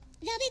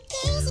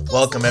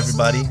Welcome,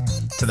 everybody,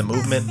 to the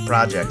Movement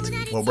Project,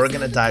 where we're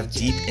going to dive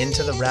deep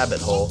into the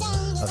rabbit hole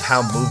of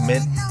how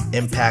movement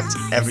impacts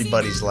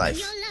everybody's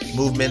life.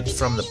 Movement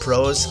from the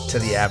pros to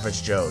the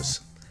average Joes.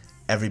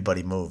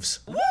 Everybody moves.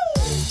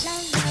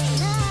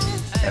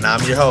 And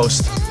I'm your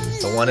host,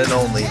 the one and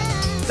only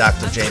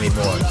Dr. Jamie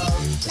Moore.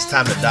 It's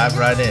time to dive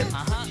right in.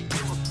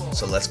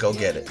 So let's go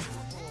get it.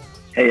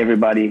 Hey,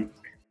 everybody.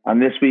 On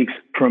this week's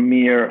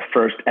premiere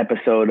first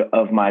episode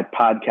of my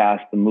podcast,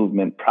 The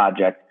Movement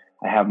Project,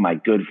 I have my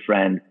good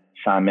friend,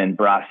 Simon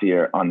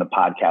Brossier, on the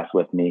podcast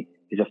with me.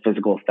 He's a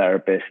physical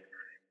therapist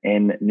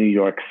in New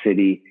York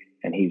City,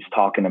 and he's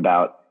talking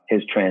about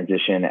his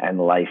transition and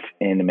life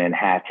in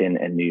Manhattan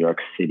and New York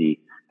City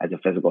as a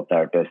physical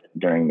therapist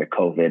during the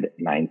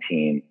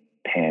COVID-19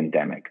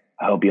 pandemic.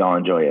 I hope you all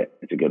enjoy it.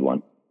 It's a good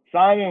one.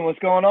 Simon, what's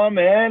going on,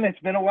 man? It's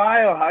been a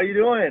while. How you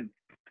doing?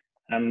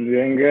 I'm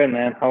doing good,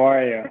 man. How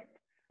are you?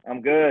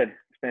 I'm good.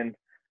 It's been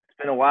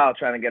a while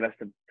trying to get us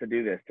to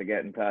do this, to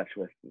get in touch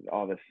with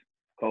all this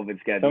COVID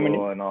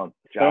schedule and all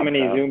job so many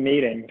stuff. Zoom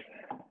meetings.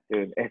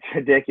 Dude, it's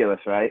ridiculous,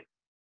 right?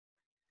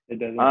 It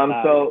doesn't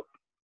stop.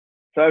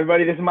 So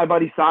everybody, this is my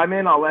buddy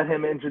Simon. I'll let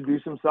him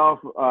introduce himself.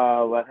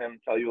 Let him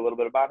tell you a little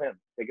bit about him.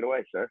 Take it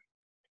away, sir.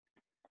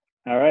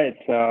 All right.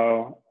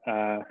 So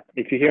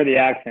if you hear the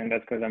accent,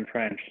 that's because I'm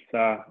French.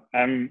 So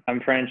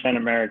I'm French and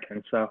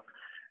American. So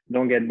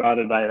don't get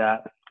bothered by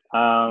that.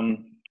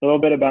 A little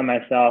bit about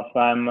myself.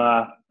 I'm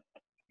a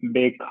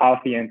big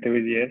coffee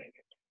enthusiast,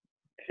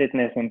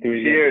 fitness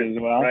enthusiast Cheers,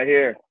 as well. Right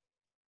here.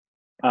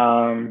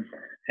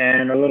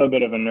 And a little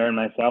bit of a nerd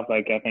myself,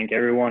 like I think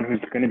everyone who's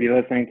going to be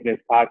listening to this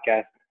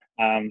podcast.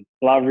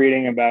 Love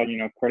reading about,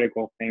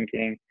 critical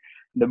thinking.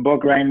 The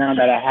book right now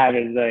that I have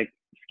is like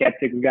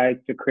Skeptic's Guide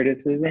to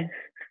Criticism.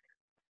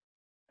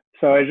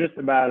 So it's just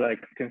about like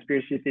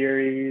conspiracy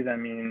theories. I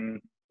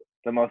mean,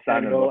 the most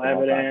anecdotal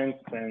evidence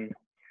and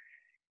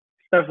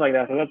stuff like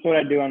that. So that's what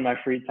I do on my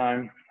free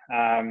time.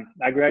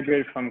 I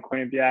graduated from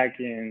Quinnipiac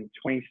in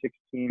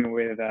 2016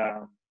 with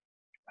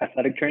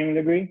athletic training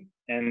degree,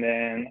 and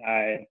then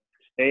I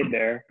stayed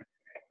there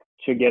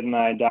to get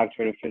my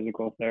doctorate of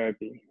physical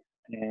therapy.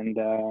 And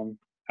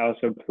I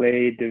also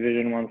played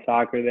Division I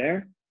soccer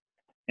there.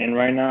 And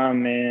right now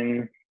I'm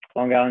in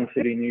Long Island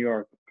City, New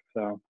York.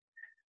 So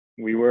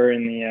we were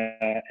in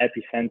the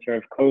epicenter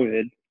of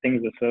COVID.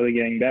 Things are slowly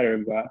getting better,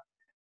 but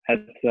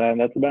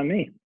that's about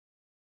me.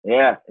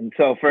 Yeah. And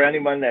so for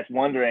anyone that's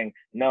wondering,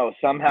 no,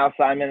 somehow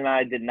Simon and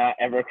I did not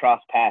ever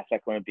cross paths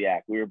at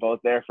Quinnipiac. We were both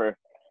there for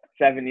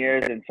 7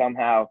 years and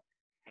somehow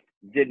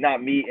did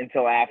not meet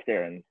until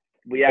after. And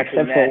we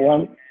actually met.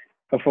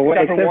 Except for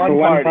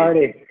one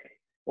party.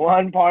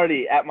 One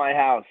party at my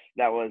house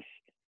that was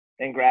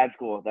in grad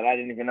school that I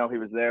didn't even know he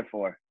was there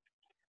for.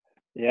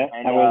 Yeah,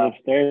 and, I was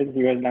upstairs,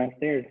 he was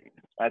downstairs.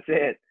 That's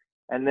it.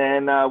 And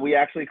then we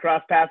actually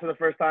crossed paths for the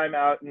first time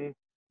out in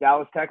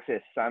Dallas,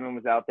 Texas. Simon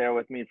was out there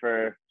with me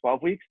for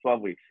 12 weeks?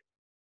 12 weeks.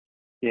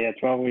 Yeah,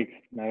 12 weeks.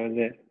 That was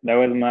it. That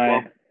was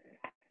my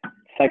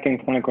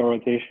second clinical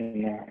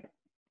rotation there.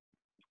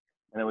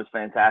 And it was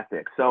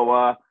fantastic. So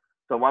why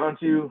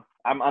don't you,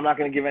 I'm not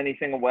going to give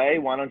anything away.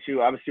 Why don't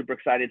you, I was super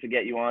excited to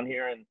get you on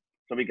here and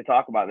so we could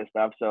talk about this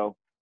stuff. So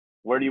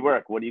where do you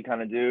work? What do you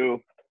kind of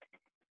do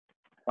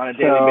on a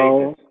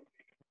daily basis?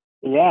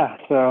 Yeah,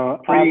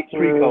 so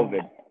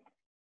pre-COVID.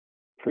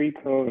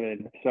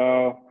 Pre-COVID.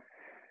 So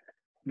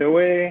the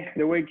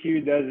way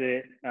Q does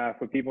it,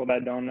 for people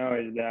that don't know,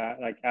 is that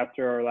like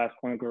after our last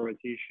clinical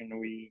rotation,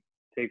 we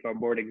take our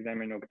board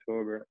exam in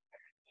October.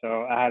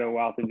 So I had a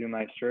while to do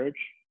my search,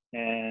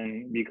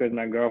 and because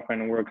my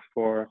girlfriend works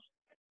for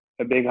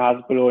a big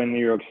hospital in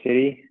New York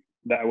City,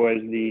 that was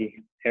the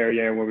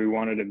area where we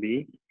wanted to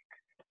be.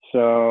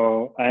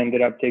 So I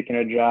ended up taking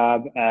a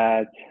job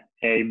at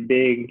a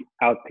big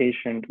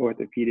outpatient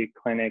orthopedic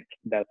clinic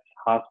that's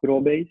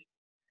hospital-based.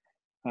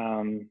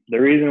 The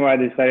reason why I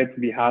decided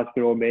to be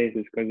hospital-based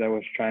is because I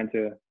was trying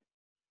to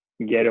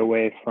get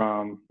away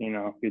from,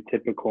 your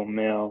typical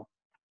mill.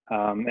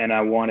 And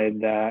I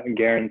wanted that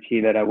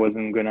guarantee that I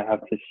wasn't going to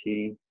have to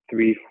see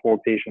 3-4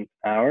 patients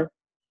an hour.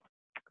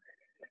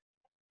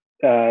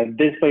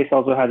 This place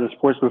also has a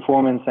sports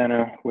performance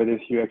center with a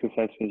few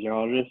exercise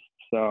physiologists.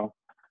 So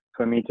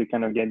for me to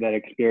kind of get that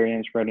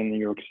experience right in New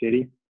York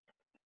City.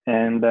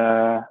 And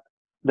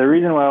the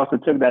reason why I also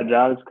took that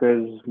job is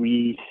because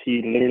we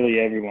see literally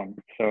everyone.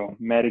 So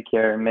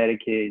Medicare,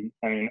 Medicaid,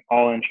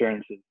 all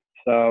insurances.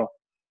 So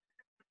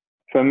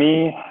for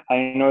me,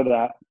 I know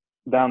that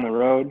down the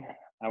road,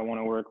 I want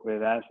to work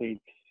with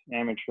athletes,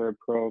 amateur,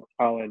 pro,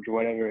 college,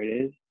 whatever it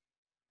is.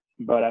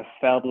 But I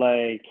felt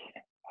like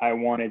I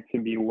wanted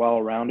to be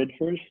well-rounded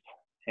first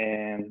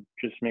and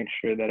just make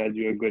sure that I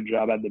do a good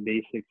job at the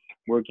basics,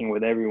 working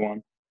with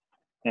everyone,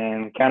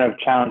 and kind of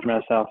challenge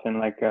myself in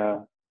like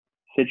a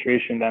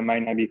situation that might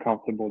not be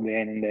comfortable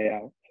day in and day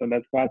out. So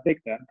that's why I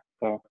picked that.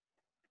 So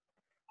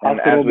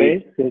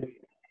hospital-based is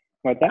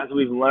what that? As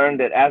we've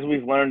learned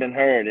and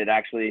heard, it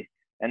actually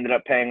ended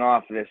up paying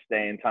off this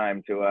day and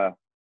time to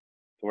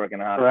work in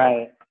a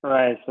hospital.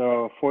 Right.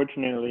 So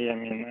fortunately,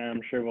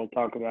 I'm sure we'll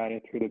talk about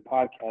it through the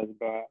podcast,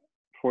 but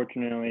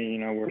fortunately,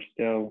 we're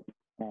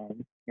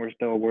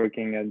still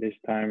working at this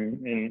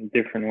time in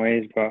different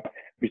ways, but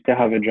we still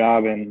have a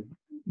job, and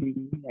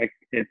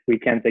we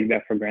can't take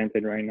that for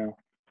granted right now.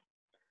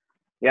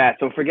 Yeah.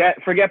 So forget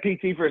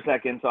PT for a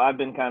second. So I've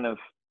been kind of,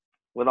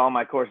 with all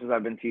my courses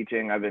I've been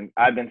teaching, I've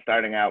been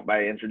starting out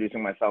by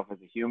introducing myself as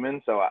a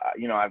human. So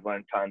I've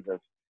learned tons of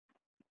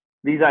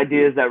these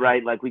ideas that,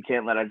 right, like we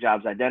can't let our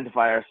jobs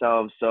identify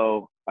ourselves.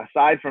 So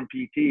aside from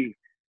PT,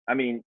 I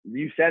mean,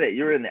 you said it,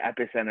 you're in the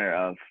epicenter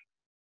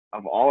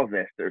of all of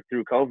this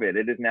through COVID.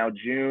 It is now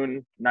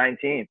June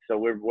 19th. So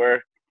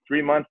we're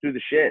 3 months through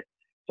the shit.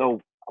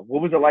 So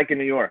what was it like in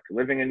New York,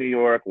 living in New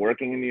York,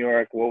 working in New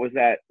York? What was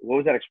that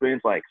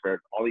experience like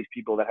for all these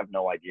people that have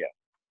no idea?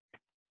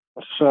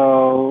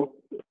 So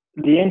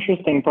the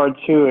interesting part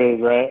too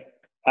is, right,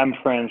 I'm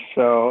French,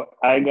 so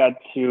I got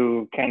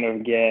to kind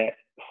of get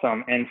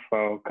some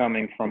info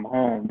coming from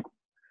home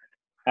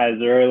as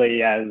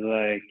early as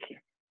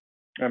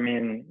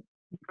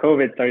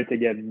COVID started to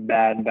get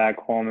bad back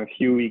home a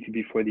few weeks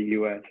before the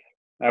US.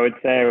 I would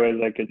say it was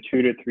like a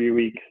 2 to 3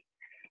 weeks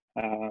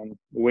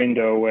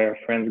window where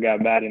friends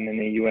got bad and then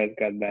the US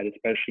got bad,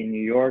 especially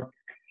New York.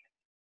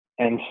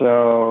 And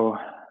so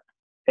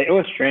it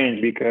was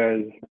strange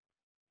because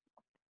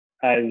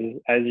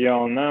as you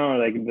all know,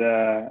 like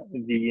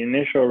the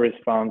initial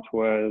response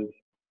was,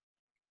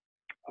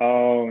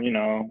 oh,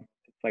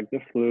 it's like the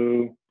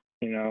flu,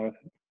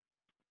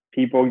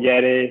 people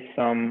get it.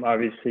 Some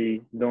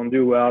obviously don't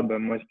do well, but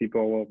most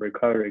people will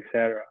recover,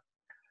 etc.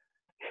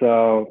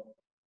 So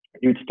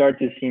you'd start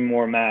to see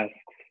more masks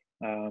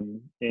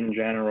in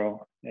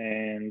general,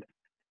 and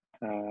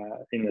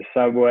in the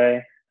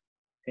subway,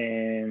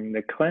 and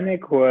the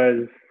clinic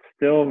was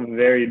still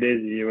very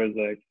busy. It was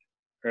like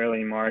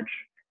early March,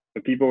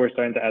 but people were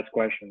starting to ask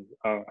questions.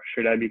 Oh,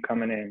 should I be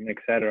coming in,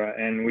 etc.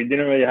 And we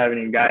didn't really have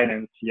any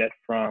guidance yet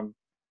from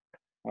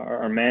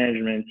our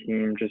management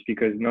team, just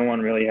because no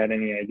one really had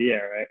any idea,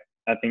 right?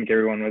 I think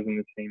everyone was in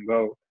the same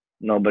boat.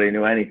 Nobody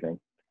knew anything.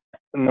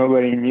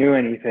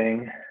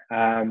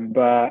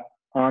 But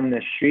on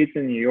the streets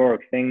in New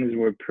York, things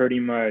were pretty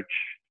much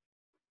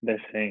the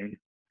same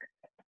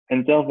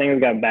until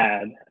things got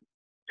bad.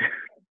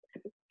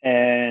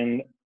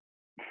 And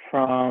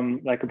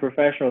from like a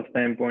professional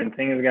standpoint,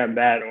 things got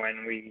bad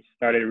when we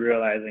started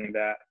realizing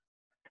that,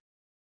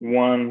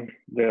 one,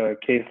 the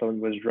caseload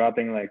was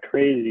dropping like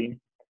crazy,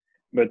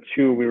 but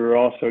two, we were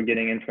also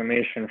getting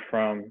information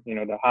from,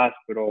 the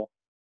hospital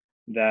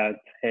that,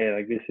 hey,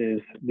 like this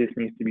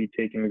needs to be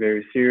taken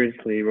very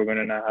seriously. We're going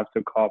to now have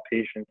to call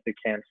patients to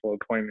cancel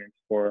appointments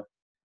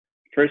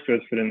first it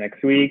was for the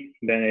next week,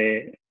 then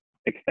it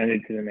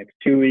extended to the next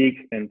 2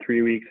 weeks, then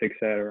 3 weeks,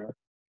 etc.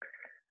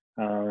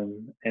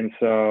 And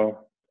so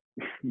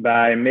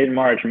by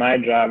mid-March, my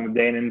job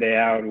day in and day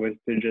out was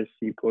to just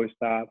see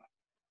post-op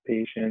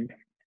patients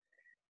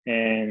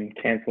and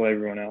cancel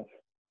everyone else,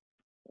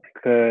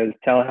 because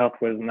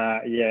telehealth was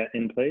not yet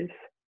in place.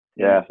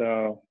 Yeah. And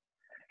so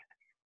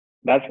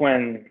that's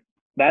when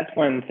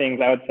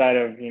things outside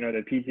of,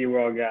 the PT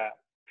world got,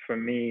 for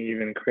me,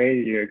 even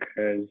crazier,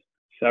 because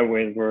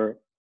subways were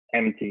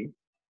empty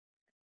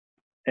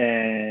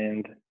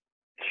and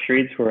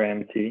streets were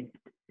empty.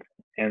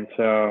 And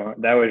so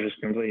that was just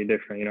completely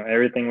different.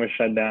 Everything was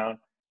shut down.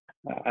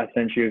 I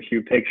sent you a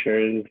few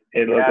pictures.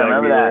 It looked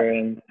like we were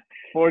in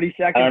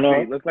 42nd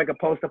Street. Looked like a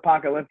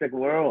post-apocalyptic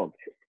world.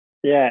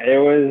 Yeah, it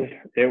was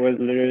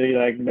literally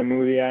like the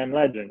movie I Am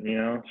Legend.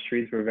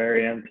 Streets were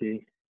very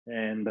empty,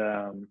 and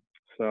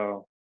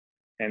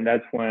and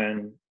that's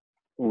when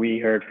we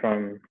heard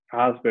from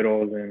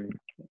hospitals and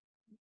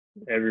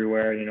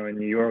everywhere, in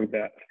New York,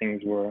 that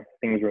things were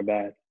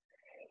bad.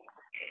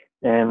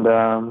 And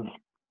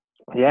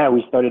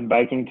we started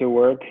biking to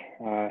work.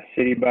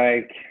 City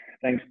Bike,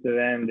 thanks to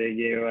them, they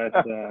gave us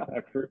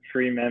a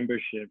free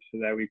membership so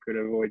that we could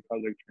avoid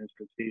public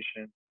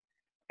transportation.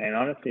 And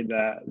honestly,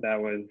 that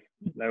was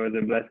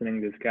a blessing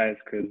in disguise,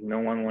 because no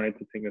one wanted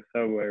to take a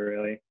subway,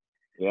 really.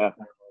 Yeah.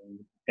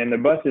 And the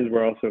buses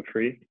were also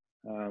free,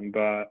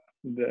 but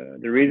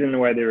the reason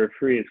why they were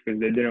free is because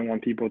they didn't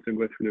want people to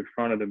go through the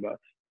front of the bus.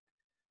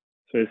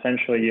 So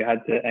essentially, you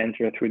had to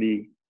enter through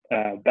the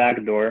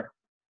back door,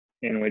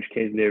 in which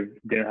case they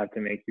didn't have to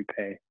make you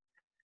pay.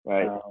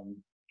 Right.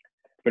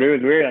 But it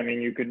was weird. I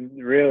mean, you could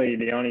really,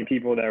 the only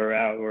people that were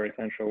out were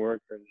essential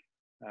workers.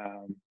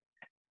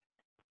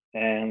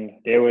 And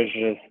it was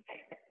just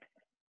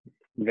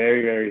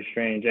very, very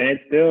strange. And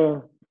it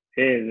still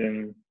is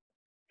in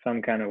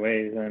some kind of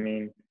ways. I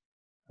mean,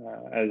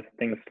 as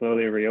things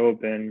slowly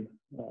reopen,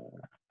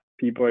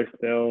 people are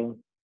still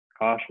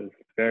cautious,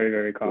 very,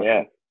 very cautious.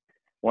 Yeah.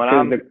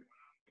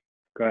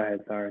 Go ahead,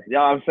 sorry.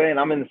 Yeah, I'm saying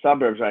I'm in the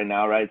suburbs right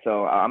now, right?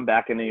 So I'm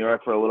back in New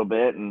York for a little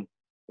bit, and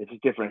it's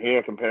just different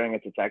here comparing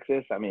it to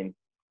Texas. I mean,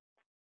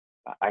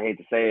 I hate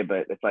to say it,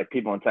 but it's like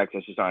people in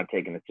Texas just aren't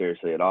taking it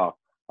seriously at all.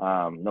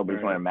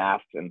 Nobody's wearing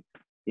masks. And,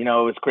 it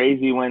was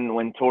crazy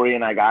when Tori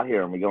and I got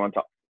here and we go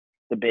into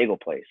the bagel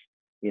place,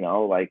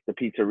 like the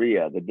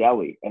pizzeria, the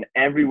deli, and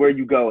everywhere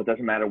you go, it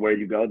doesn't matter where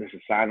you go, there's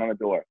a sign on the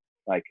door,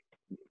 like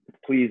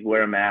please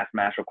wear a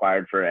mask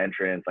required for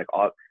entrance, like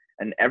all,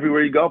 and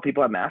everywhere you go,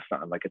 people have masks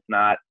on. Like it's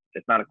not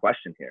a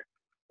question here.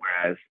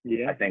 Whereas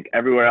I think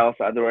everywhere else,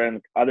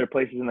 other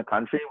places in the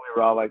country, we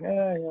were all like,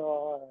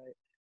 all right.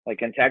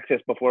 Like in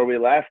Texas, before we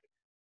left,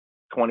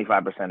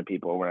 25% of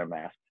people were wearing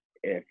masks,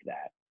 if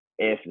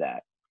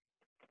that.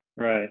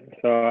 Right.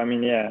 So I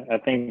mean, I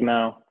think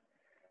now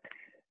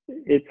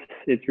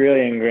it's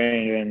really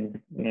ingrained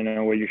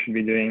in what you should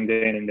be doing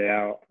day in and day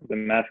out. The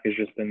mask is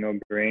just a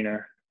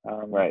no-brainer.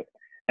 Right.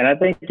 And I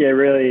think it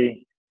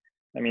really,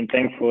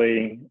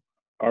 thankfully,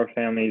 our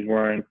families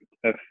weren't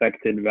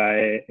affected by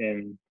it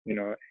in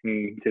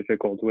any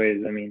difficult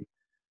ways.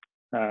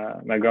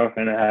 My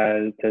girlfriend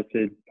has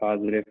tested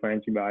positive for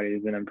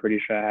antibodies, and I'm pretty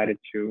sure I had it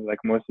too, like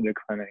most of the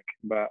clinic.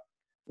 But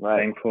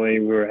thankfully,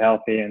 we were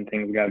healthy and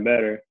things got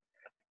better.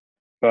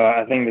 But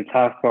I think the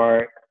tough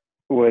part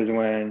was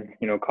when,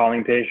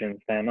 calling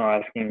patients and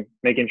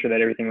making sure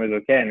that everything was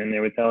okay. And then they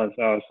would tell us,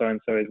 oh,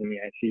 so-and-so is in the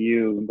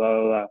ICU, blah,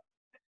 blah, blah.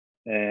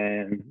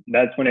 And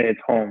that's when it hits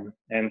home.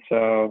 And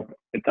so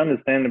it's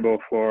understandable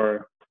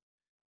for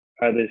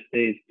other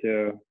states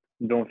to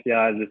don't feel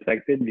as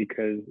affected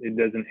because it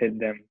doesn't hit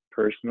them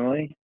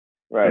personally.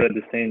 Right. But at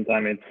the same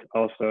time, it's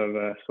also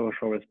a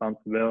social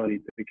responsibility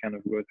to kind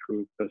of go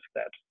through those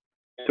steps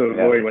to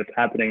avoid what's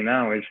happening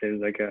now, which is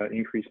like an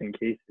increase in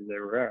cases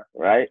everywhere.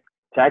 Right.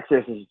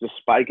 Texas is just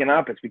spiking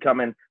up. It's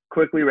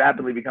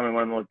rapidly becoming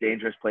one of the most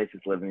dangerous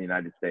places to live in the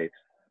United States.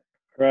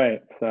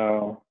 Right.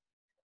 So,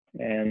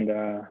 and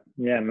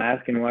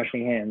mask and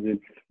washing hands.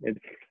 It's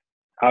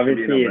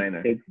obviously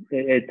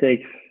it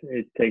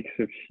takes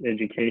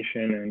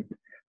education,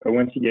 but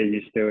once you get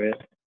used to it,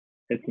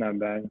 it's not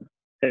bad.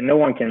 And no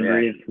one can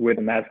breathe with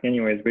a mask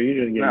anyways, but you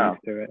just get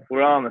used to it.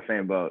 We're all in the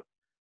same boat.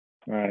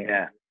 Right.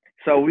 Yeah.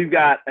 So we've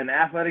got an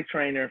athletic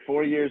trainer,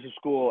 4 years of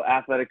school,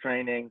 athletic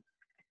training,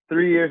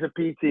 3 years of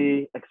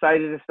PT,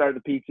 excited to start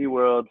the PT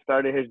world,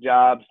 started his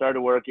job, started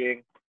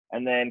working,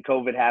 and then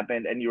COVID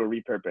happened and you were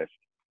repurposed.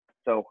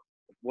 So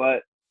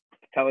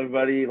tell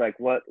everybody, like,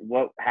 what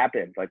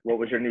happened? Like, what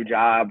was your new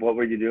job? What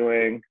were you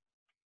doing?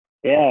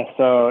 Yeah,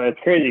 so it's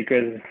crazy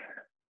because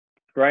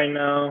right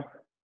now,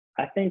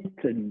 I think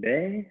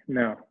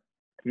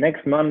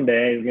next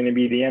Monday is going to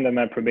be the end of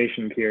my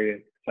probation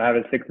period. So I have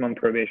a 6-month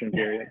probation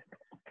period.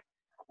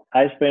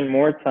 I spend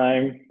more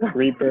time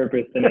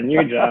repurposed in a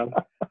new job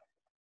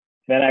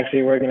than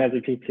actually working as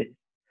a PT.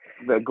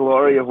 The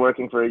glory of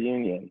working for a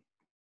union.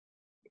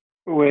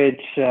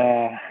 Which,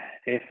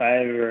 if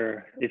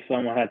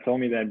someone had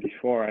told me that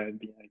before, I'd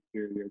be like,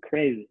 you're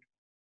crazy.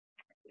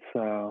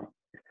 So,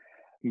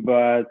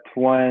 but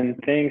when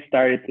things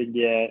started to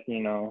get,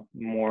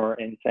 more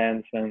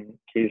intense and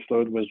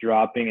caseload was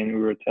dropping and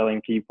we were telling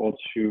people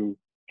to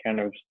kind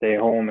of stay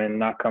home and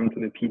not come to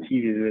the PT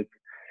visits,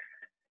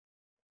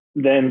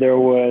 then there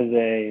was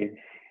a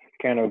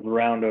kind of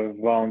round of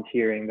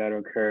volunteering that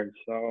occurred.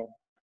 So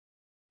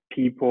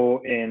people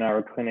in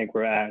our clinic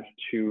were asked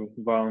to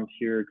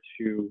volunteer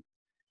to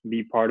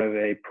be part of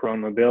a prone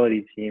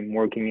mobility team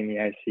working in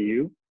the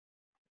ICU.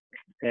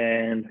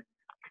 And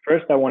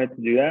first I wanted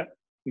to do that,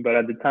 but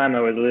at the time I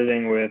was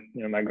living with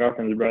my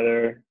girlfriend's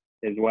brother,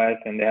 his wife,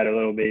 and they had a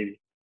little baby.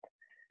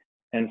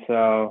 And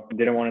so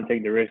didn't want to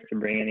take the risk to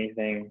bring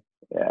anything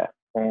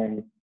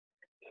home.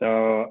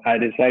 So I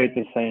decided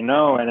to say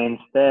no, and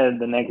instead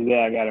the next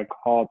day I got a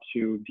call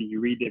to be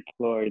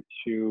redeployed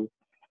to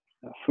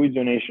food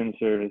donation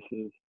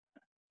services.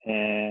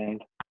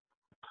 And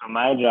so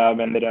my job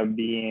ended up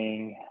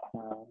being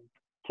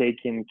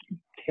taking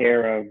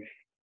care of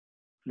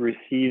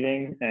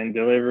receiving and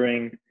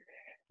delivering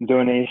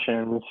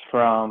donations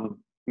from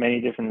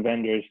many different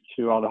vendors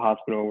to all the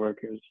hospital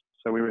workers.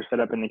 So we were set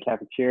up in the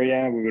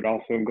cafeteria. We would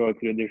also go to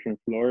the different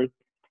floors,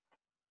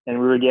 and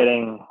we were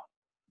getting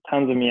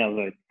tons of meals,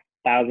 like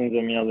thousands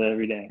of meals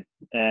every day.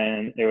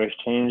 And it was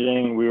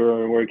changing. We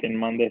were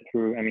working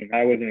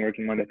I wasn't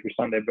working Monday through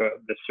Sunday,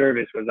 but the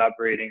service was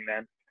operating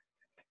then.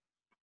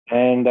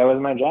 And that was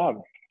my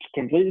job.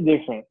 Completely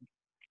different.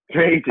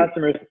 Crazy.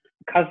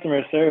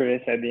 Customer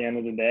service at the end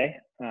of the day.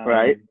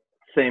 Right.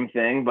 Same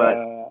thing, but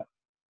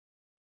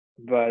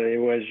it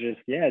was just,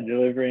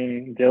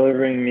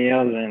 delivering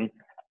meals and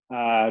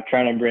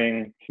trying to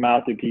bring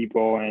smile to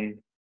people. And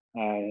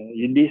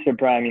you'd be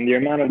surprised. The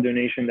amount of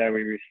donation that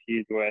we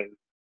received was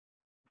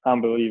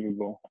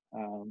unbelievable.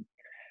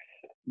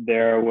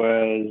 There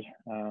was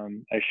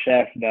a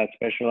chef that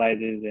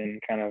specializes in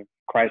kind of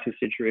crisis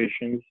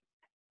situations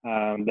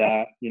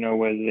that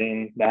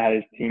had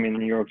his team in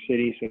New York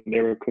City. So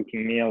they were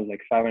cooking meals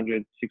like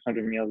 500,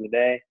 600 meals a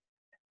day.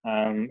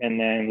 And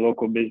then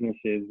local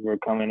businesses were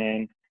coming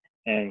in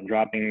and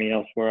dropping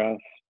meals for us.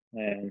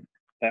 And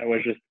that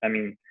was just,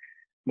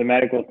 the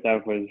medical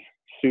stuff was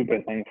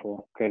super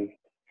thankful because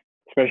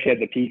especially at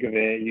the peak of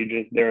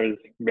it, there was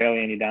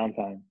barely any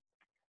downtime.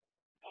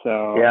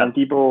 So, and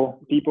people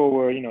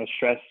were,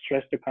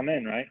 stressed to come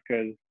in, right?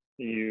 Because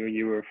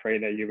you were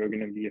afraid that you were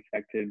going to be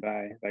affected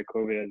by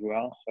COVID as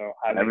well. So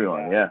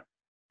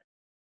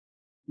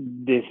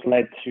this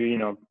led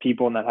to,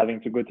 people not having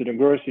to go to the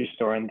grocery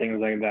store and things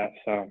like that.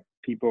 So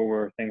people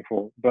were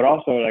thankful. But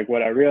also, like,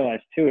 what I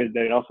realized too is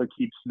that it also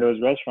keeps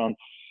those restaurants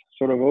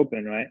sort of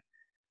open, right?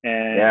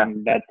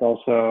 And that's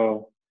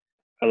also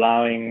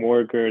allowing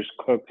workers,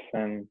 cooks,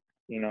 and,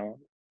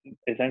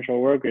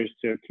 essential workers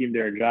to keep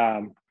their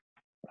job,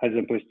 as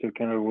opposed to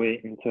kind of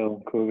wait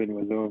until COVID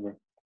was over.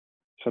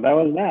 So that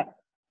was that.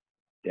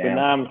 Damn. But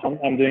now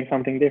I'm doing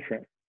something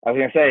different. I was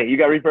gonna say, you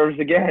got repurposed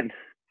again.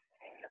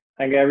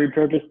 I got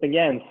repurposed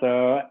again.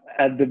 So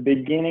at the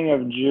beginning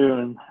of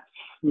June,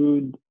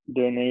 food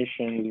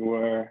donations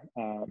were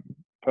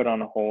put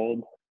on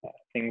hold.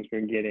 Things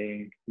were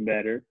getting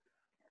better.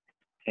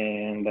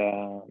 And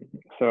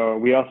so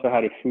we also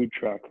had a food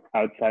truck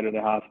outside of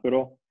the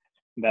hospital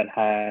that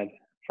had,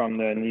 from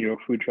the New York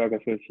Food Truck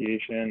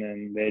Association,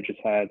 and they just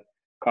had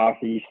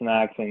coffee,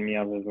 snacks, and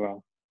meals as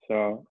well.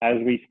 So as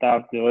we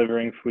stopped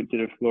delivering food to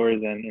the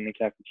floors and in the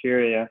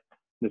cafeteria,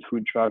 the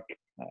food truck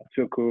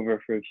took over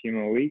for a few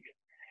more weeks.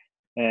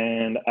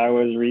 And I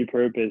was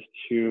repurposed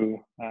to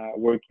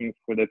working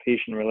for the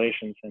Patient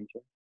Relations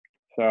Center.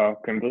 So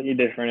completely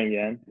different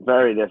again.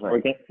 Very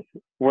different.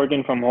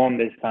 Working from home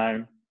this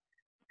time,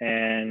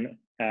 and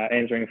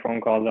answering phone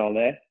calls all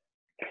day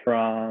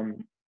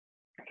from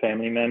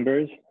family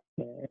members.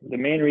 The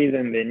main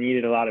reason they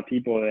needed a lot of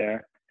people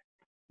there,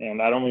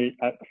 and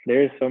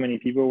there's so many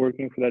people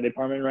working for that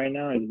department right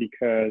now, is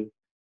because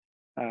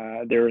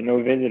there were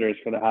no visitors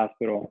for the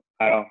hospital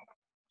at all.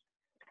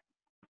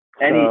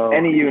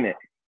 Any unit,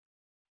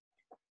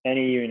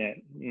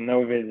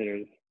 no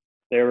visitors.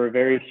 There were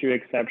very few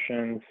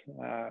exceptions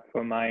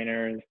for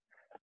minors,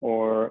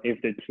 or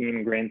if the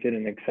team granted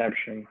an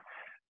exception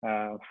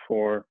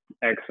for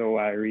X or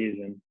Y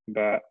reason.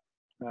 But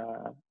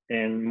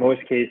in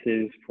most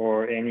cases,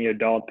 for any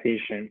adult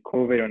patient,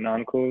 COVID or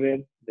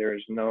non-COVID, there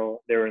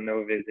were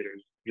no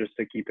visitors, just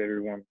to keep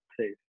everyone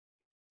safe.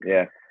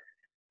 Yeah.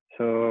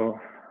 So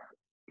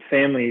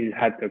families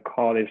had to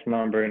call this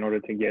number in order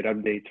to get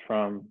updates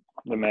from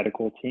the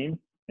medical team.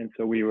 And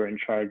so we were in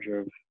charge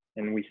of,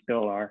 and we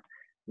still are,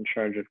 in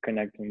charge of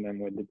connecting them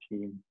with the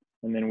team.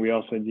 And then we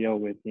also deal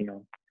with,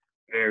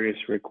 various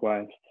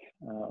requests,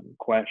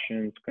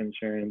 questions,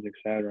 concerns,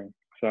 etc.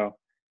 So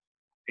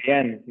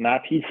again,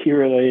 not PC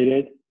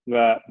related,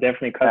 but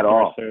definitely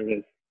customer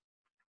service.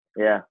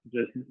 Yeah.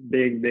 Just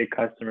big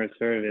customer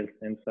service.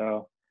 And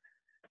so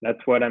that's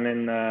what I'm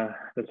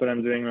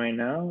doing right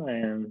now,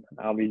 and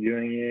I'll be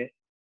doing it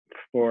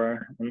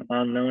for an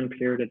unknown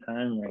period of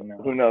time right now.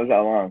 Who knows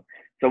how long.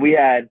 So you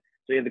had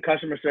the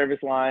customer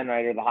service line,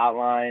 right, or the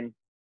hotline,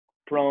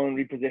 prone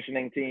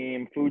repositioning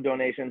team, food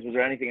donations. Was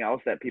there anything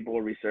else that people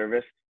were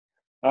reserviced?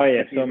 Oh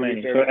yeah, so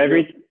many. So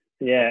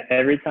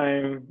every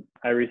time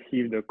I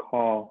received a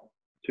call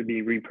to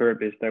be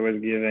repurposed, I was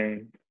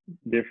given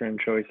different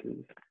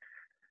choices.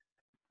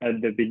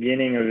 At the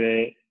beginning of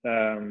it,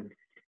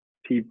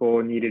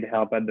 people needed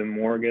help at the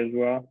morgue as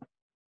well,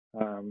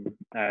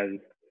 as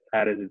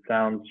sad as it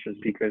sounds,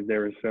 just because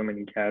there were so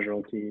many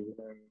casualties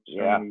and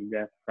so many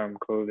deaths from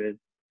COVID.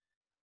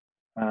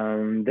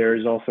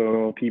 There's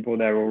also people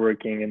that were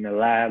working in the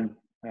lab,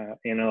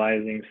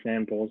 analyzing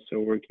samples, so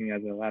working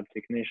as a lab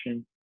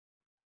technician.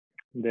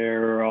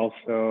 There were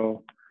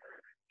also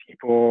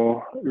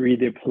people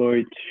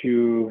redeployed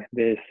to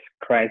this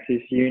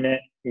crisis unit,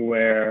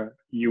 where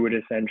you would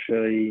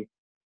essentially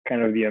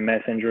kind of be a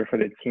messenger for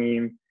the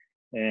team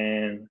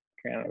and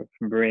kind of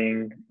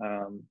bring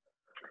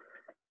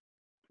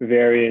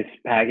various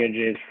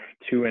packages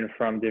to and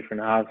from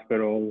different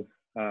hospitals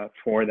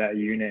for that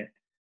unit,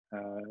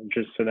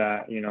 just so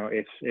that,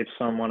 if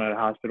someone at a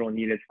hospital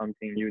needed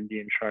something, you would be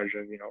in charge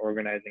of,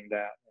 organizing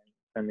that and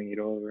sending it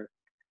over.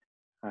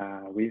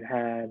 We've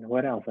had,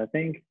 what else? I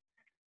think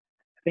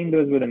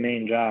those were the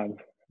main jobs,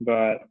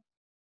 but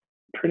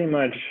pretty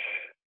much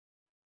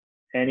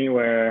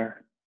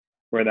anywhere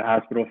where the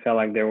hospital felt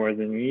like there was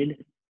a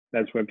need,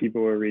 that's where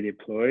people were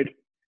redeployed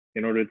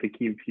in order to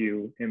keep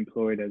you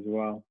employed as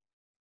well.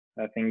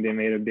 I think they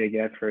made a big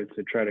effort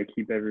to try to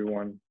keep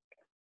everyone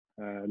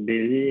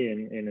busy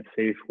in a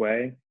safe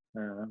way,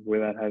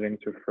 without having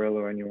to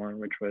furlough anyone,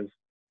 which was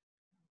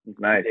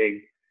nice.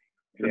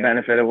 The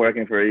benefit of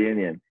working for a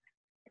union.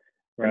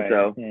 Right. And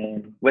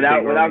so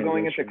without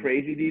going into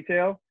crazy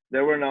detail,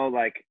 there were no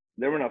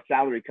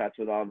salary cuts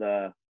with all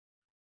the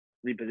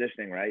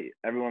repositioning, right?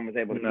 Everyone was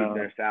able to keep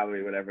their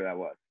salary, whatever that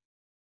was.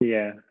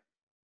 Yeah.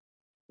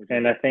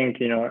 And I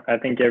think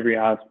every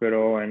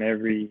hospital and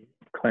every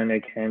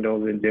clinic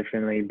handles it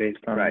differently based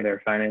on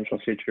their financial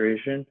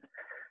situation.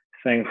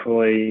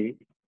 Thankfully,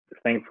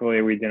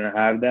 we didn't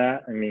have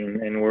that. I mean,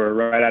 and we're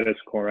right out of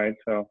school, right?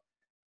 So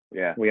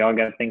we all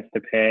got things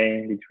to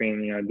pay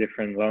between,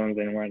 different loans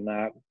and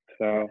whatnot.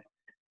 So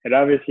it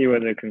obviously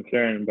was a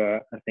concern,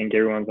 but I think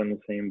everyone's on the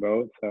same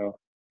boat. So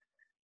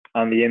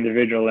on the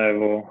individual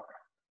level,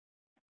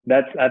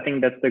 I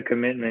think that's the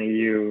commitment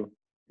you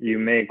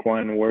make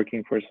when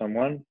working for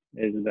someone,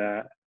 is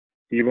that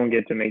you won't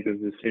get to make those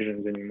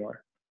decisions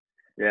anymore.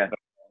 Yeah. So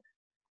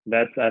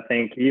that's, I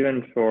think,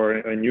 even for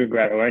a new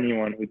grad or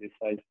anyone who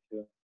decides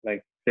to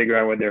figure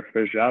out what their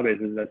first job is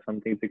that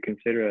something to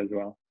consider as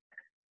well.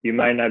 you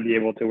might not be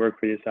able to work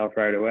for yourself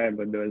right away,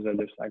 but those are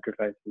the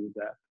sacrifices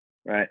that,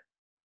 Right.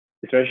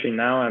 especially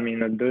now, I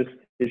mean, those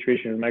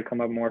situations might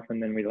come up more often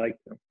than we like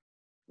to.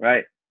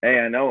 Right. Hey,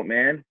 I know it,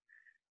 man.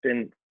 It's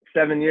been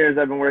 7 years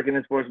I've been working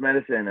in sports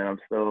medicine, and I'm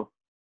still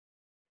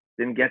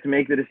didn't get to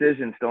make the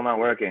decision, still not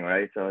working,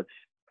 right? So it's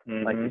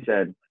like you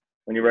said,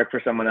 when you work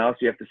for someone else,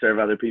 you have to serve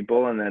other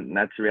people, and then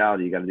that's the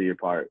reality. You got to do your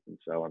part. And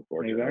so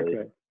unfortunately,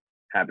 it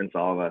happens to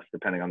all of us,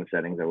 depending on the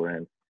settings that we're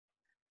in.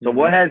 So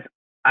what has,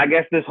 I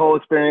guess, this whole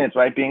experience,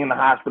 right, being in the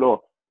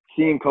hospital,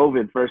 seeing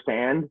COVID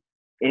firsthand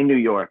in New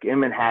York, in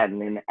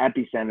Manhattan, in the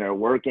epicenter,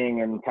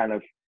 working and kind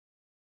of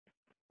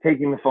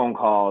taking the phone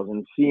calls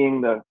and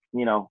seeing the,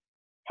 you know,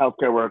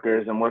 healthcare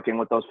workers and working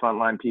with those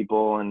frontline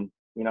people and,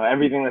 you know,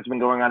 everything that's been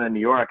going on in New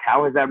York,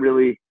 how has that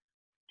really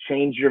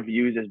changed your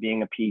views as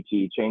being a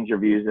PT, changed your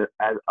views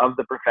as of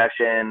the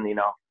profession, you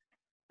know,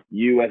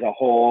 you as a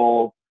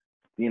whole,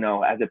 you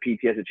know, as a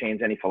PT, has it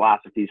changed any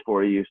philosophies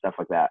for you, stuff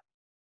like that?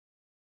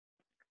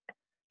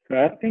 So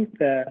I think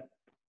that,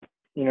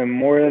 you know,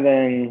 more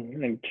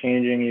than like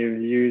changing your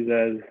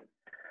views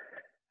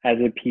as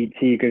a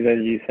PT, because as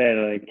you said,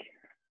 like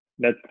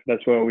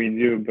that's what we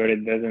do, but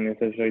it doesn't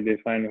necessarily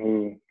define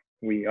who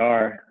we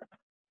are.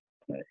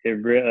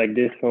 Like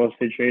this whole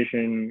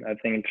situation, I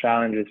think,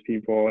 challenges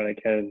people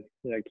like as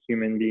like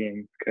human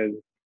beings, because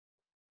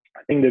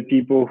I think the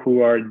people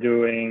who are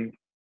doing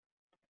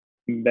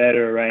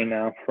better right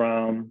now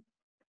from,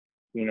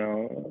 you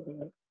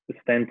know, the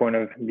standpoint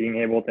of being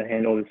able to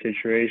handle the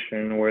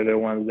situation were the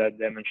ones that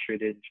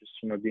demonstrated just,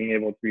 you know, being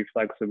able to be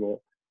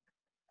flexible,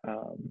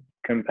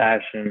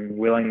 compassion,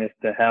 willingness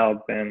to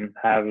help, and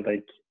have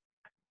like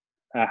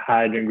a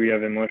high degree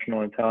of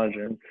emotional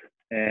intelligence.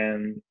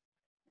 And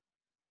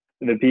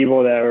the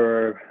people that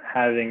were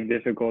having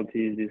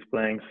difficulties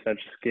displaying such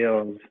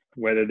skills,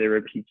 whether they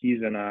were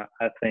PTs or not,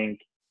 I think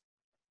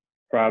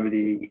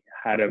probably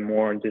had a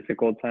more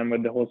difficult time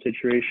with the whole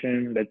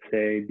situation. Let's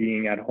say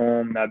being at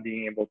home, not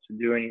being able to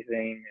do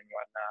anything and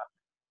whatnot.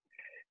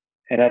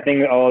 And I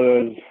think all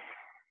those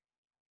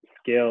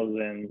skills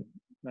and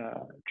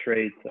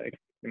traits like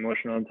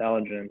emotional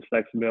intelligence,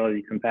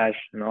 flexibility,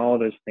 compassion, all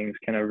those things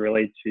kind of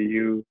relate to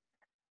you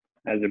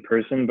as a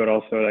person, but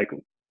also like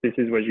this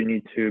is what you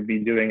need to be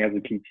doing as a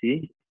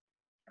PT.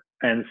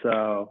 And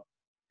so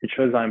it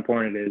shows how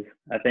important it is.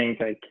 I think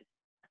like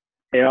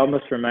it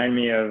almost reminds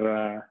me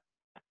of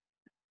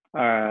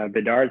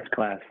Bedard's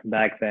class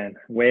back then,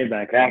 way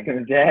back in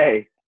the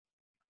day.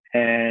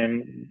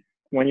 And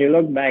when you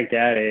look back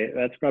at it,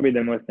 that's probably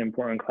the most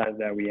important class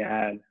that we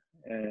had.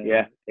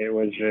 And it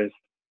was just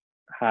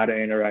how to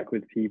interact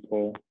with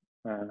people,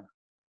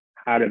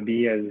 how to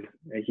be as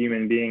a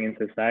human being in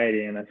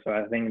society. And so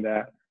I think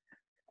that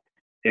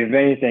if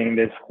anything,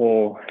 this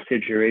whole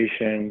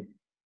situation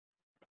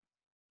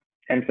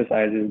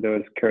emphasizes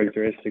those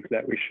characteristics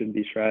that we should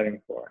be striving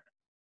for.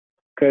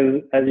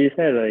 Because as you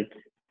said, like,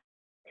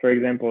 for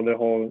example, the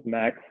whole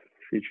mask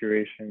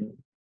situation,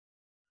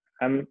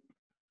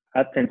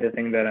 I tend to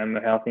think that I'm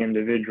a healthy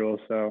individual.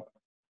 So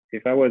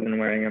if I wasn't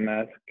wearing a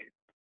mask,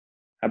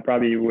 I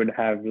probably would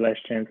have less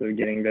chance of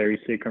getting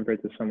very sick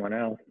compared to someone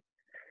else.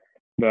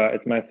 But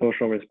it's my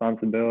social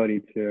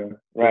responsibility to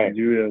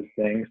do those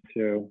things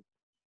to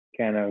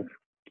kind of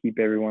keep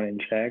everyone in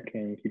check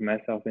and keep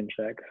myself in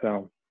check.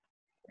 So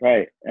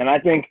right. And I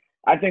think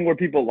where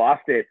people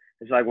lost it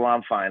is like, well,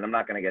 I'm fine, I'm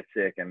not going to get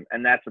sick,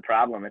 and that's the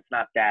problem. It's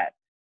not that.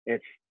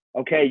 It's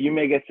okay, you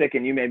may get sick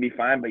and you may be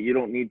fine, but you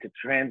don't need to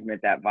transmit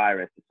that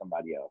virus to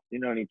somebody else. You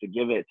don't need to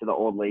give it to the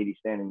old lady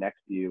standing next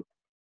to you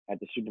at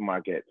the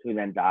supermarket who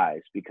then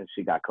dies because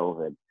she got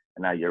COVID, and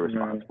now you're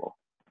responsible.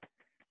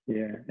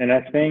 Yeah. And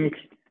I think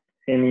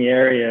in the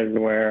areas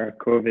where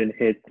COVID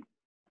hit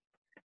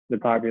the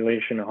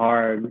population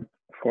hard,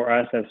 for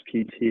us as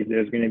PTs,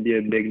 there's going to be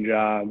a big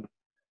job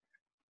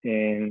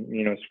in,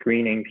 you know,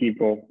 screening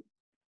people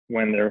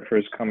when they're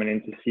first coming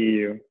in to see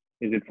you.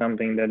 Is it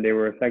something that they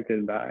were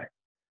affected by?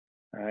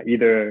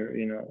 Either,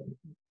 you know,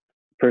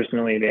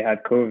 personally they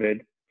had COVID,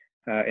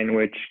 in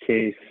which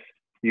case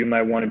you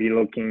might want to be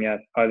looking at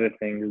other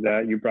things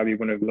that you probably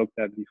wouldn't have looked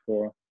at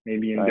before,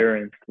 maybe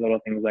endurance, little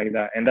things like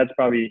that. And that's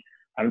probably,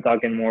 I'm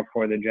talking more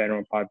for the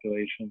general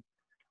population.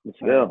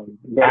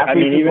 But I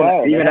mean,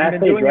 even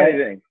athletes, right?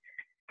 Anything.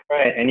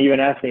 Right, and even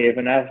if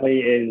an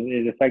athlete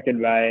is affected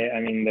by,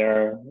 I mean,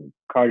 their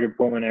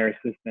cardiopulmonary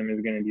system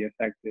is going to be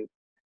affected.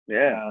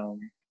 Yeah.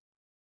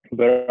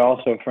 But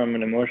also from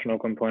an emotional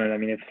component, I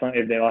mean,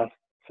 if they lost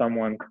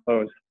someone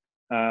close,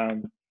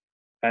 I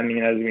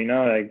mean, as we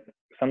know, like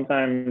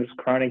sometimes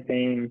chronic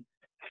pain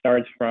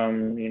starts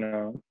from, you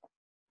know,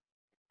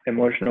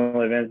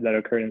 emotional events that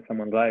occurred in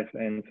someone's life.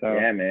 And so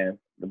yeah, man,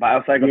 the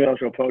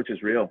biopsychosocial approach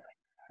is real.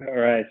 All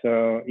right.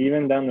 So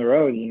even down the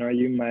road, you know,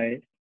 you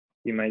might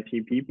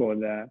see people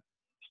that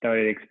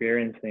started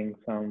experiencing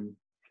some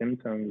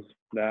symptoms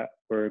that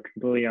were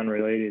completely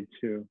unrelated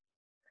to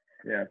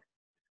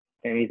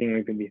anything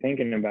we could be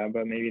thinking about,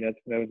 but maybe that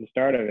was the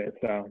start of it.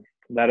 So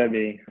that'll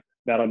be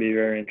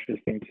very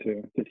interesting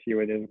to see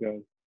where this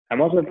goes.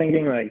 I'm also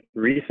thinking like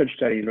research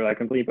studies were like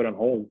completely put on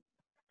hold.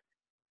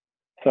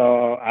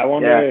 So I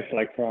wonder if,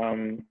 like,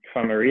 from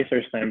a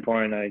research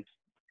standpoint, like,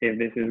 if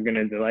this is going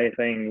to delay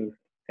things,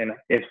 and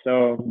if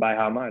so, by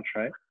how much,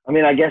 right? I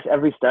mean, I guess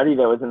every study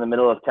that was in the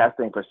middle of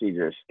testing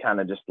procedures kind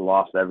of just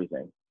lost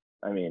everything.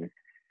 I mean,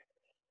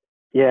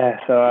 yeah.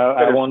 So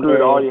I wonder,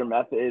 screwed all your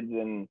methods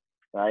and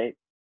right.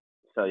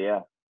 So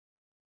yeah,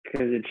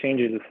 because it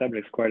changes the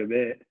subjects quite a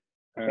bit.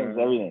 Changes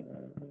everything.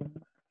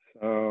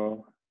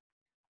 So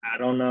I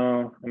don't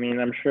know. I mean,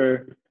 I'm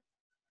sure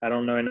I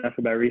don't know enough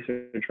about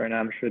research right now.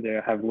 I'm sure they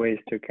have ways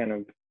to kind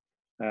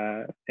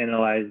of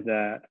analyze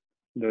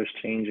those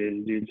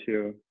changes due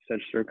to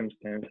such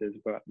circumstances,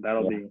 but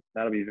that'll be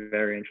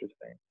very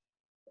interesting.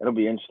 It'll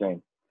be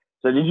interesting.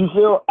 So did you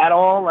feel at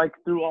all, like,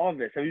 through all of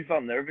this, have you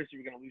felt nervous you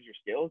were going to lose your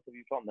skills? Have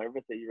you felt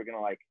nervous that you were going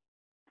to, like,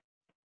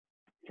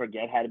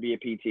 forget how to be a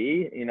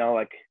PT? You know,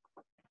 like,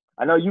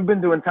 I know you've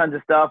been doing tons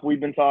of stuff. We've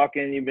been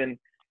talking. You've been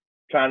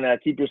trying to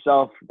keep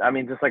yourself, I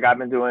mean, just like I've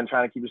been doing,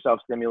 trying to keep yourself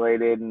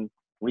stimulated and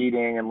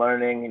reading and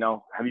learning. You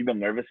know, have you been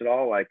nervous at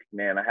all? Like,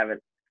 man, I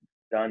haven't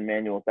done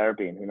manual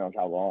therapy in who knows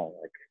how long.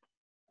 Like,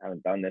 I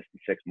haven't done this in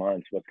 6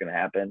 months. What's going to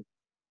happen?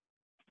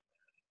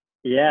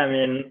 Yeah, I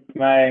mean,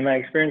 my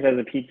experience as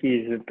a PT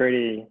is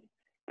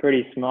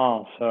pretty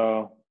small,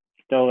 so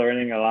still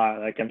learning a lot.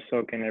 Like, I'm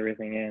soaking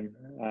everything in.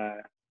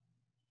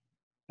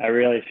 I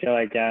really feel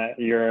like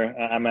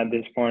I'm at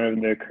this point of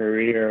the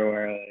career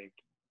where, like,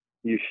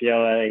 you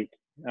feel like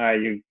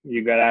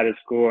you got out of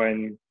school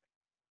and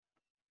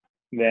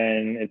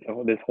then it's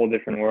this whole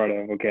different world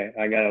of, okay,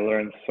 I got to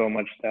learn so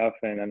much stuff,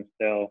 and I'm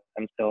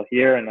still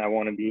here, and I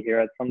want to be here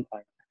at some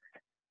time.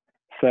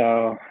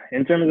 So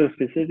in terms of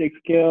specific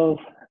skills,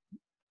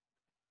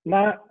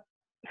 not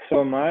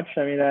so much.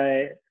 I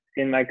mean,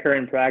 in my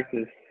current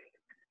practice,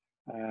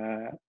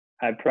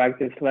 I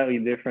practice slightly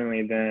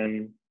differently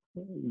than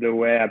the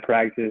way I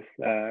practice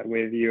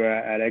with you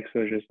at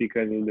EXO, just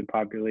because of the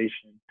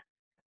population.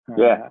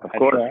 Yeah, of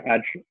course.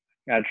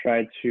 I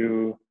try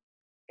to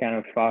kind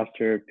of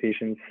foster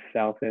patient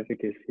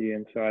self-efficacy,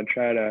 and so I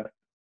try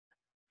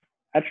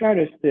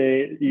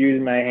to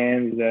use my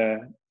hands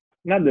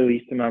not the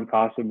least amount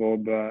possible,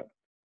 but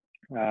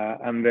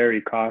I'm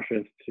very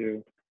cautious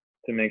to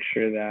make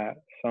sure that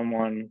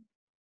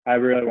I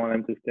really want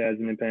them to stay as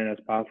independent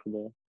as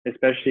possible,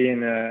 especially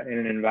in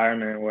an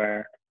environment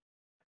where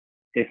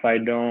if I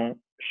don't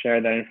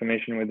share that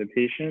information with the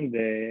patient,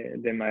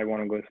 they might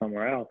want to go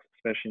somewhere else,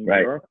 especially in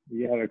New York.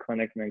 You have a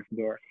clinic next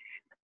door.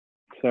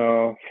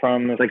 So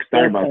from a like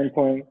Starbucks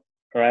standpoint,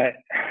 right?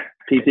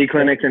 PT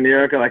clinics in New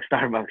York are like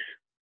Starbucks.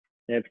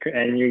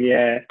 And you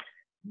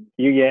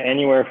get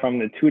anywhere from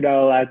the $2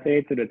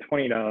 latte to the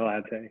 $20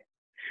 latte.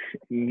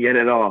 You get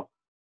it all.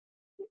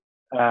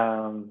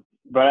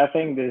 But I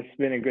think this has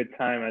been a good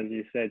time, as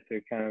you said, to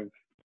kind of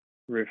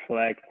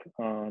reflect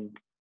on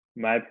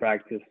my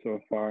practice so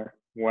far,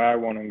 where I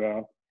want to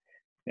go,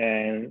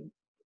 and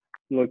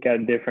look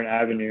at different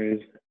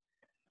avenues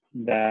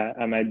that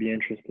I might be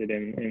interested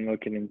in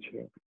looking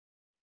into.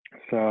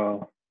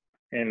 So,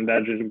 and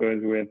that just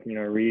goes with,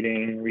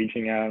 reading,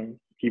 reaching out to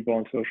people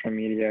on social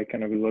media,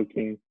 kind of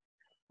looking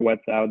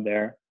what's out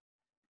there.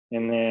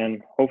 And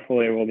then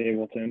hopefully we'll be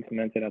able to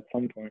implement it at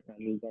some point. I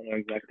just don't know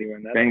exactly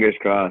when that. Fingers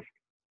crossed.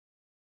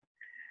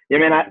 Yeah,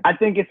 man, I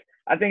think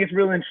it's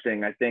real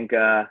interesting. I think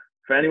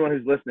for anyone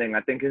who's listening,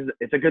 I think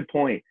it's a good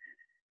point.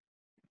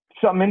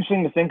 Something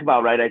interesting to think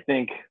about, right? I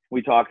think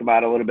we talked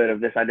about a little bit of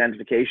this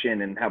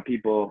identification and how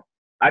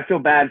I feel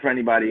bad for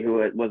anybody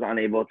who was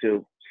unable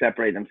to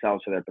separate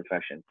themselves from their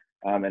profession.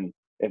 And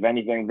if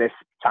anything, this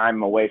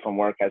time away from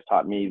work has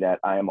taught me that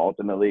I am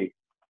ultimately,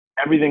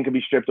 everything could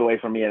be stripped away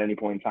from me at any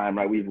point in time,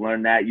 right? We've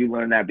learned that. You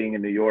learned that being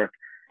in New York,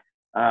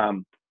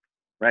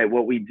 right?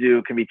 What we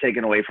do can be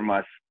taken away from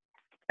us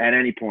at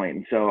any point.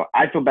 And so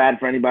I feel bad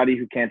for anybody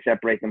who can't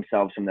separate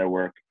themselves from their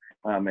work.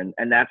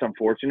 And that's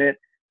unfortunate.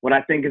 What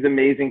I think is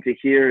amazing to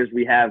hear is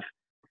we have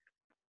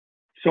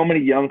so many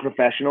young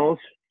professionals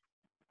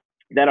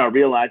that are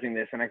realizing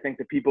this. And I think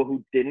the people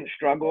who didn't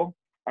struggle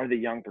are the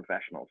young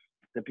professionals,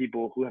 the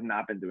people who have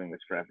not been doing this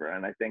forever.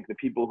 And I think the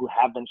people who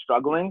have been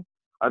struggling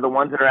are the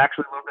ones that are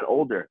actually a little bit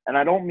older. And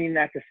I don't mean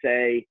that to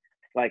say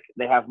like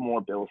they have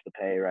more bills to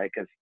pay, right?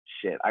 Because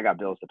shit, I got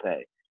bills to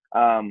pay.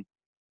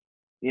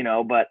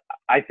 But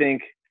I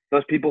think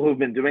those people who've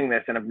been doing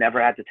this and have never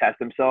had to test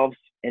themselves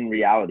in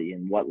reality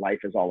and what life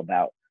is all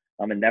about,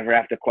 and never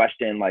have to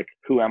question, like,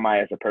 who am I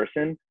as a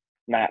person,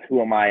 not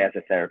who am I as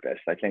a therapist.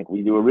 I think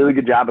we do a really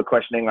good job of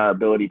questioning our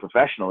ability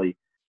professionally,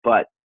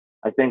 but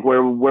I think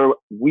where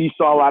we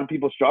saw a lot of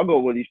people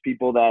struggle were these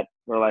people that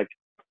were like,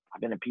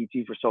 I've been a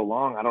PT for so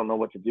long, I don't know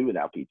what to do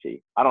without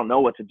PT. I don't know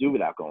what to do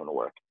without going to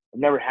work.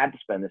 I've never had to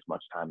spend this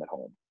much time at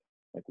home.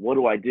 Like, what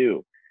do I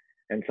do?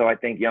 And so I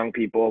think young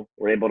people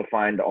were able to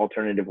find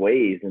alternative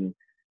ways. And,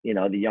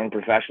 the young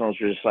professionals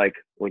are just like,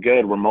 we're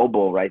good, we're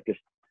mobile, right? This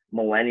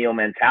millennial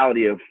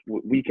mentality of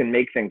we can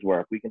make things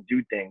work, we can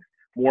do things.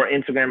 More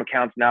Instagram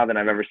accounts now than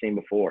I've ever seen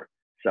before.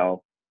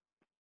 So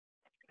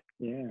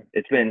yeah,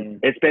 it's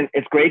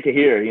great to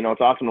hear.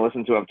 It's awesome to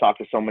listen to. I've talked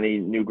to so many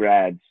new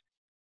grads,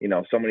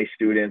 so many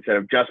students that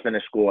have just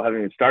finished school, haven't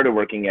even started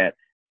working yet,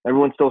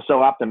 Everyone's still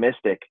so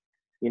optimistic,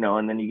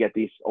 and then you get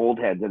these old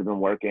heads that have been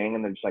working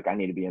and they're just like, I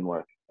need to be in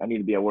work. I need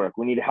to be at work.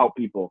 We need to help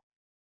people.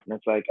 And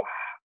it's like,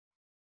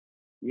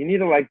 you need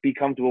to like be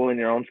comfortable in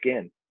your own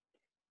skin.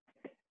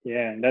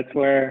 Yeah, that's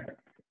where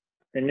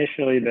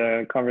initially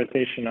the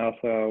conversation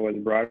also was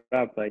brought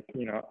up, like,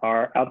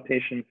 are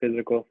outpatient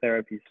physical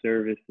therapy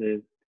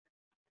services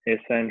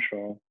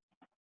essential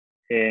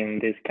in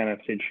this kind of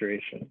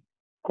situation?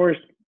 Of course,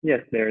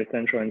 yes, they're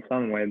essential in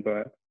some way,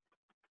 but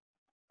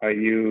are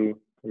you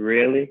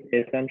really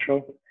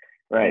essential?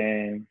 Right.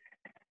 And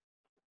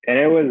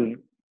it was,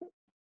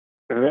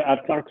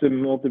 I've talked to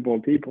multiple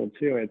people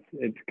too.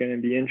 It's going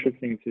to be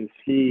interesting to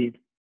see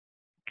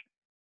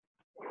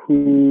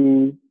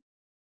who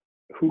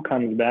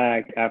comes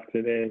back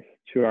after this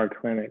to our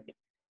clinic.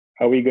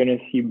 Are we going to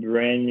see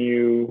brand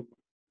new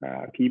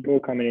people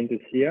coming in to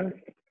see us?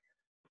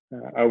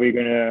 Are we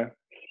going to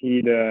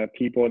see the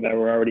people that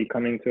were already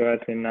coming to us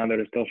and now that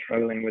are still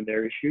struggling with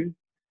their issues?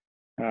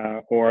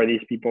 Or are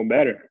these people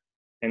better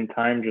and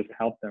time just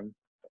helped them?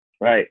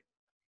 Right.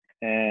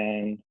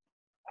 And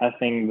I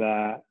think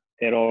that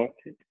it'll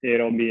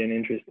be an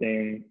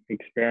interesting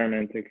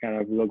experiment to kind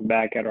of look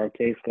back at our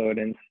caseload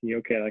and see,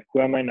 okay, like,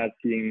 who am I not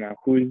seeing now?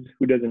 Who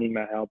doesn't need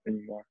my help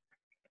anymore?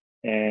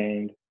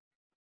 And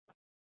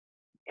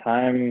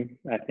time,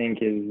 I think,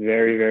 is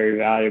very, very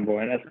valuable.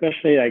 And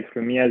especially like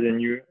for me as a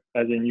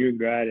new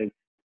grad, it's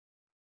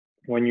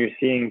when you're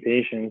seeing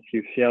patients,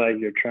 you feel like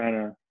you're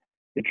trying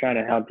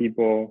to help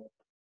people,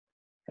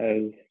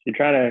 as you're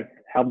trying to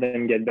help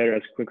them get better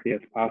as quickly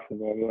as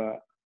possible.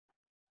 But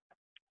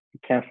you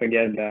can't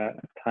forget that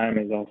time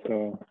is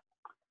also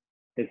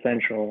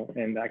essential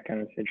in that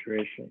kind of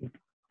situation.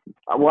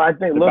 Well, I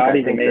think the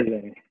body's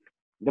amazing.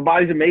 The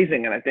body's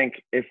amazing, and I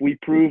think if we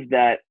proved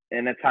that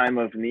in a time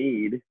of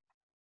need,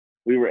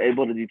 we were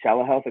able to do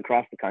telehealth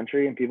across the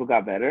country and people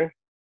got better,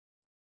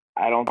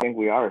 I don't think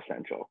we are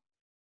essential.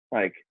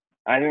 Like,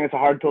 I think it's a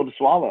hard pill to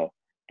swallow.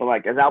 But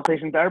like, as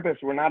outpatient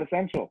therapists, we're not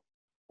essential.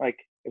 Like,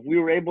 if we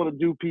were able to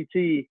do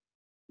PT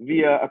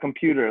via a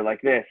computer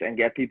like this and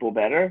get people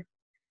better,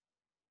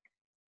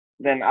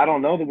 then I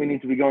don't know that we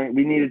needed to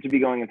be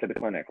going into the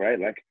clinic, right?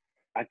 Like,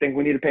 I think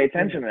we need to pay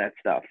attention to that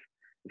stuff.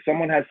 If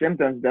someone has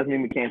symptoms, doesn't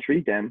mean we can't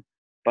treat them,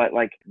 but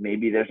like,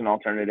 maybe there's an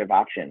alternative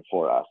option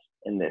for us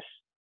in this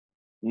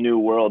new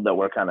world that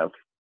we're kind of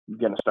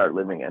going to start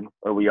living in,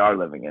 or we are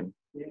living in.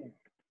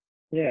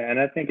 Yeah, and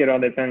I think it all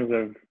depends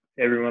of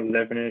everyone's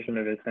definition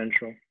of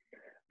essential.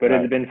 But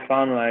It's been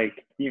fun,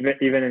 like,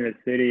 even in the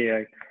city,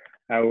 like,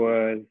 I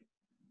was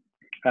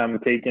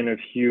taking a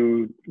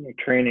few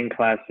training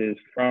classes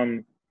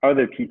from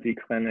other PT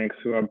clinics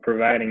who are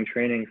providing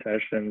training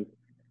sessions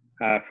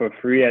for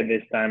free at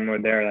this time,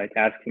 where they're like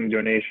asking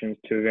donations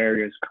to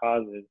various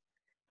causes,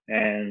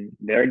 and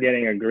they're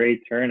getting a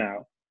great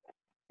turnout,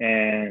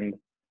 and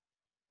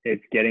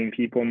it's getting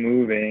people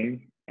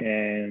moving,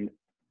 and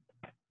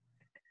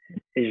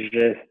it's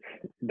just,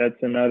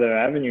 that's another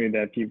avenue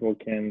that people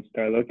can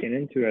start looking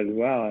into as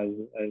well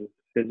as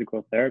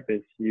physical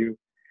therapists.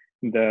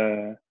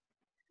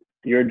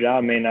 Your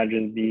job may not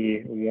just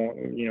be,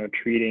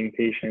 treating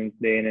patients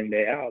day in and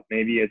day out.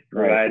 Maybe it's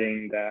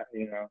providing that,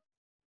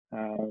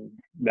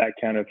 that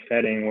kind of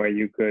setting where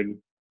you could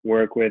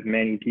work with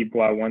many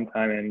people at one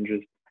time and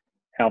just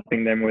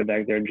helping them with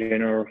like their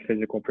general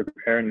physical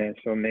preparedness,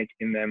 or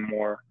making them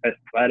more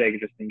athletic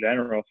just in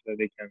general so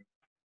they can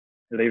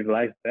live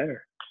life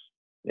better.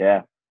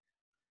 Yeah.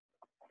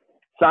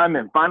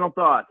 Simon, final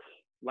thoughts.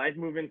 Life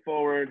moving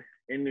forward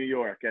in New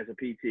York as a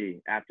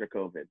PT after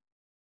COVID.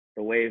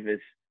 The wave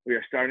we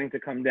are starting to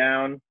come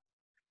down.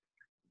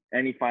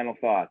 Any final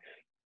thoughts?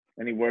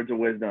 Any words of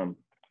wisdom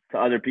to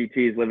other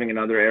PTs living in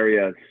other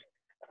areas?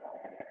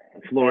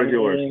 The floor is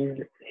yours.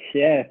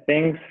 Yeah,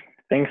 things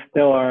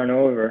still aren't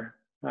over.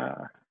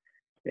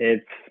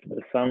 The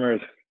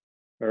summer's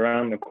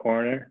around the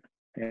corner,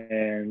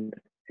 and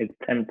it's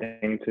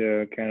tempting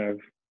to kind of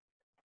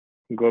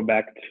go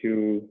back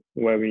to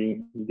what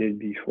we did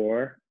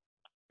before.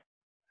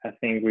 I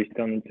think we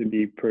still need to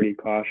be pretty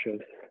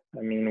cautious.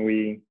 I mean,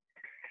 we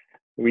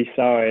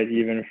saw it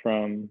even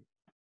from,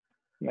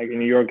 like,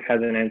 New York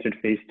hasn't entered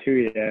phase 2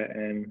 yet,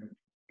 and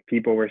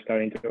people were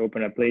starting to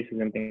open up places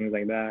and things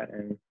like that.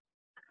 And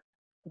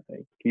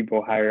like,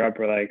 people higher up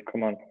were like,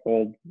 come on,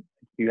 hold.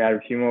 You have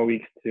a few more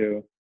weeks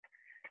to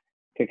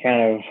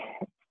kind of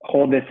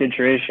hold the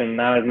situation.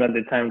 Now is not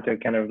the time to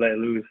kind of let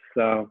loose.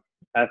 So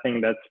I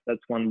think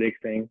that's one big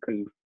thing,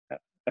 because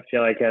I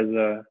feel like as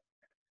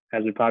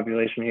a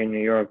population here in New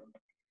York,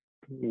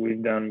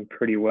 we've done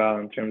pretty well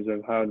in terms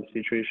of how the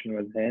situation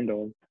was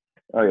handled.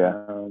 Oh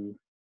yeah.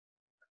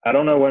 I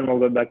don't know when we'll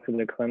go back to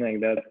the clinic.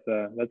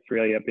 That's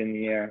really up in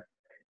the air,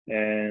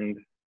 and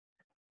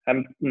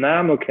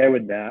I'm okay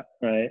with that,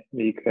 right?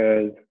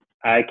 Because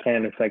I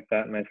can't affect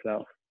that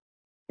myself.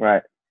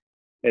 Right.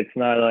 It's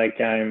not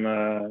like I'm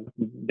a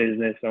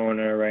business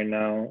owner right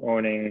now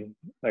owning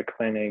a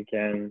clinic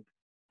and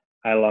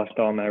I lost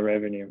all my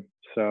revenue.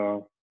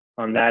 So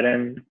on that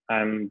end,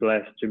 I'm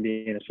blessed to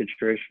be in a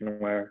situation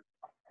where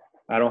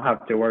I don't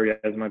have to worry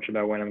as much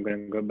about when I'm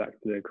going to go back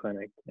to the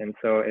clinic. And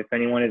so if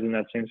anyone is in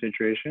that same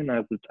situation,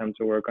 now's the time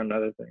to work on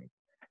other things,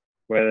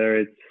 whether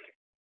it's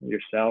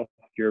yourself,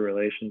 your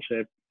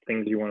relationship,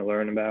 things you want to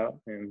learn about.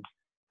 And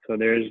so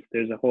there's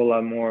a whole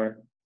lot more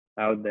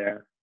out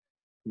there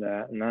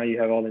that now you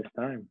have all this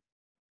time.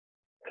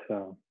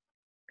 So,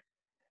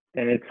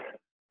 and it's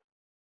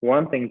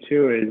one thing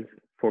too is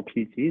for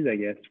PTs, I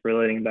guess,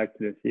 relating back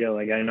to the field.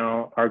 Like I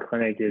know our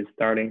clinic is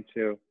starting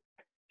to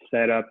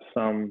set up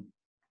some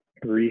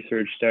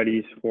research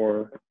studies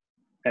for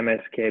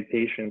MSK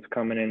patients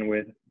coming in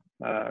with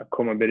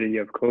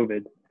comorbidity of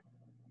COVID.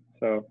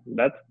 So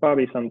that's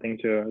probably something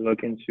to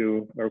look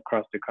into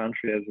across the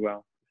country as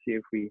well. See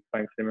if we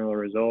find similar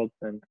results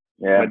and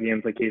what the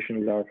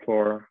implications are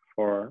for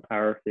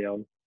our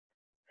field.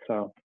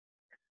 So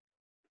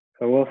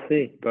we'll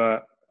see.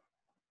 But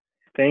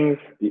things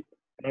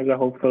are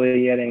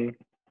hopefully getting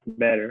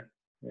better,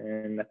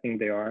 and I think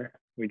they are.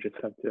 We just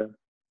have to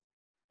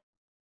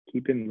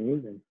keep it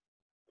moving.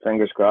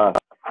 Fingers crossed.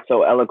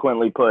 So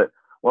eloquently put.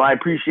 Well, I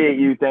appreciate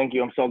you. Thank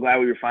you. I'm so glad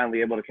we were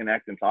finally able to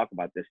connect and talk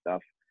about this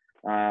stuff.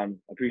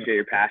 Appreciate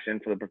your passion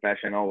for the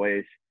profession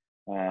always.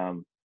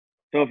 So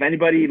if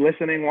anybody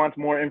listening wants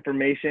more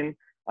information,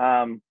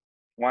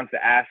 wants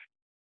to ask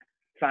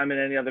Simon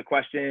any other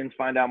questions,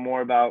 find out more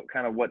about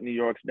kind of what New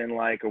York's been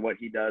like or what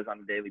he does on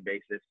a daily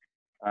basis,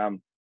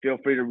 feel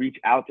free to reach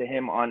out to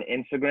him on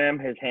Instagram.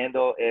 His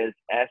handle is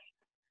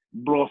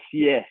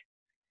Brossier.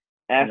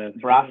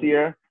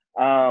 Brossier.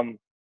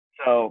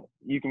 So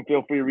you can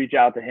feel free to reach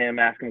out to him,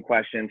 ask him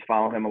questions,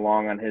 follow him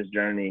along on his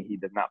journey. He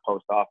does not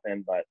post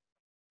often, but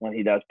when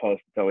he does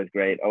post, it's always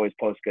great. Always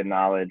posts good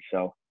knowledge.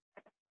 So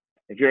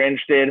if you're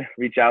interested,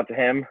 reach out to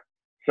him.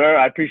 Sir,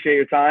 I appreciate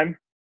your time.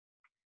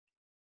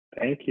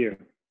 Thank you.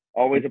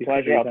 Always a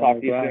pleasure. I'll talk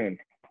to you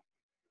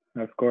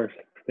soon. Of course.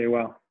 Stay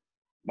well.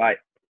 Bye.